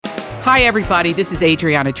Hi, everybody. This is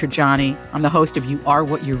Adriana Trajani. I'm the host of You Are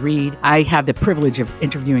What You Read. I have the privilege of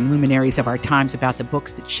interviewing luminaries of our times about the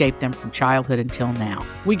books that shaped them from childhood until now.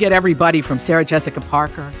 We get everybody from Sarah Jessica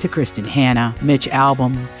Parker to Kristen Hanna, Mitch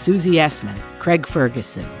Albom, Susie Essman, Craig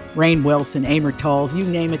Ferguson, Rainn Wilson, Amor Tolls, you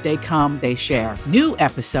name it, they come, they share. New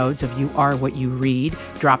episodes of You Are What You Read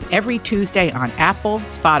drop every Tuesday on Apple,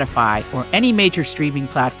 Spotify, or any major streaming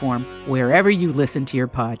platform wherever you listen to your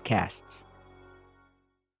podcasts.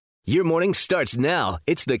 Your morning starts now.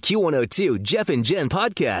 It's the Q102 Jeff and Jen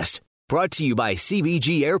podcast, brought to you by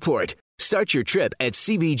CBG Airport. Start your trip at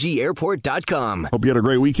CBGAirport.com. Hope you had a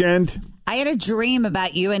great weekend. I had a dream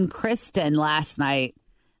about you and Kristen last night,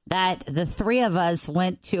 that the three of us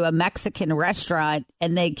went to a Mexican restaurant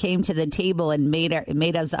and they came to the table and made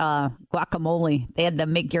us guacamole. They had the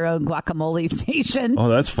make your own guacamole station. Oh,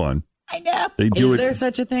 that's fun. I know. Is there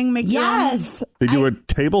such a thing? Yes. They do it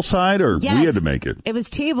tableside, or Yes. we had to make it? It was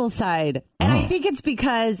tableside. And I think it's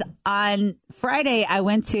because on Friday I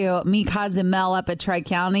went to meet cousin Mel up at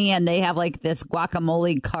Tri-County and they have like this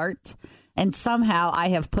guacamole cart. And somehow I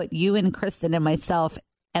have put you and Kristen and myself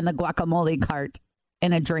and the guacamole cart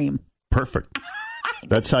in a dream. Perfect.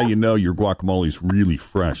 That's how you know your guacamole's really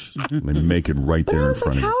fresh. They make it right there in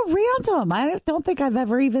front of you. How random. I don't think I've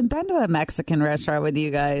ever even been to a Mexican restaurant with you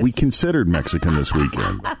guys. We considered Mexican this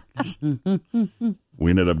weekend. We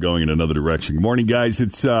ended up going in another direction. Good morning, guys.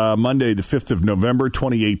 It's Monday, the 5th of November,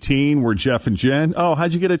 2018. We're Jeff and Jen. Oh,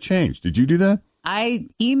 how'd you get it changed? Did you do that? I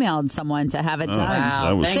emailed someone to have it done. Wow,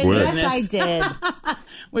 that was thank quick. Yes, I did.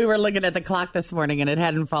 We were looking at the clock this morning and it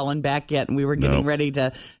hadn't fallen back yet, and we were getting ready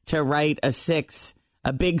to write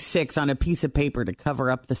a big 6 on a piece of paper to cover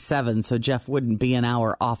up the 7 so Jeff wouldn't be an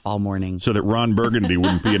hour off all morning. So that Ron Burgundy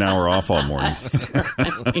wouldn't be an hour off all morning.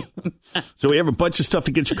 So we have a bunch of stuff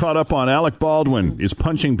to get you caught up on. Alec Baldwin is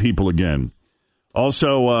punching people again.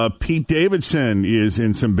 Also, Pete Davidson is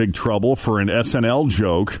in some big trouble for an SNL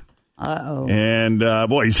joke. Uh-oh. And,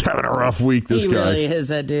 boy, he's having a rough week, this He guy. really is,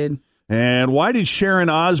 that dude. And why did Sharon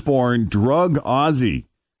Osbourne drug Ozzy?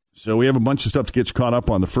 So we have a bunch of stuff to get you caught up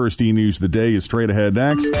on. The first E-News of the day is straight ahead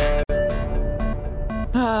next.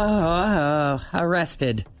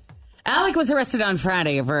 Arrested. Alec was arrested on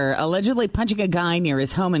Friday for allegedly punching a guy near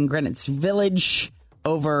his home in Greenwich Village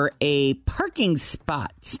over a parking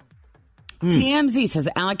spot. TMZ says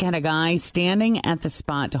Alec had a guy standing at the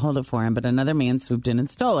spot to hold it for him, but another man swooped in and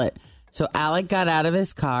stole it. So Alec got out of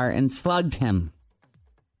his car and slugged him.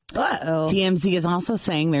 Uh-oh. TMZ is also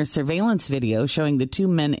saying there's surveillance video showing the two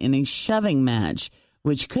men in a shoving match,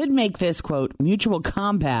 which could make this, quote, mutual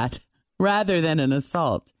combat rather than an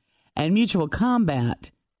assault. And mutual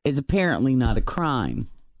combat is apparently not a crime.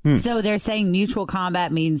 So they're saying mutual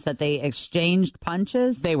combat means that they exchanged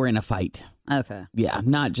punches? They were in a fight. Okay. Yeah,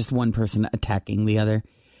 not just one person attacking the other.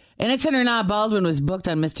 Innocent or not, Baldwin was booked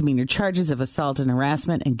on misdemeanor charges of assault and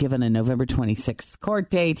harassment and given a November 26th court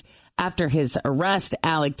date. After his arrest,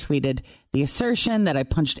 Alec tweeted, "The assertion that I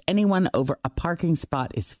punched anyone over a parking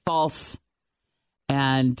spot is false."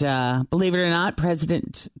 And believe it or not,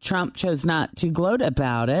 President Trump chose not to gloat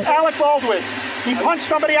about it. Alec Baldwin, he punched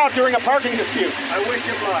somebody out during a parking dispute. I wish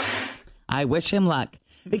him luck. I wish him luck.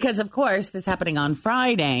 Because, of course, this happening on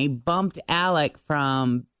Friday bumped Alec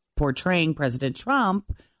from portraying President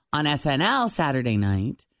Trump on SNL Saturday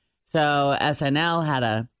night. So SNL had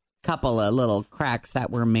a couple of little cracks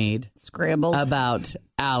that were made. Scrambles. About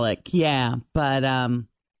Alec. Yeah, but...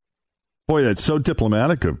 Boy, that's so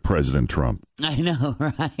diplomatic of President Trump. I know,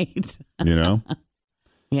 right? You know?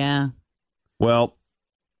 Yeah. Well,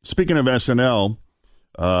 speaking of SNL,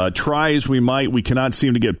 try as we might, we cannot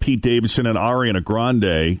seem to get Pete Davidson and Ariana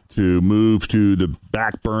Grande to move to the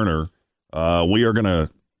back burner. We are going to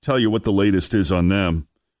tell you what the latest is on them.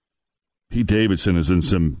 Pete Davidson is in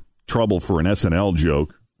some trouble for an SNL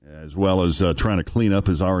joke, as well as trying to clean up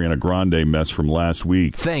his Ariana Grande mess from last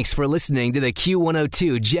week. Thanks for listening to the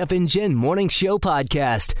Q102 Jeff and Jen Morning Show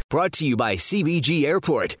podcast, brought to you by CBG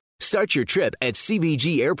Airport. Start your trip at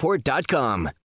CBGAirport.com.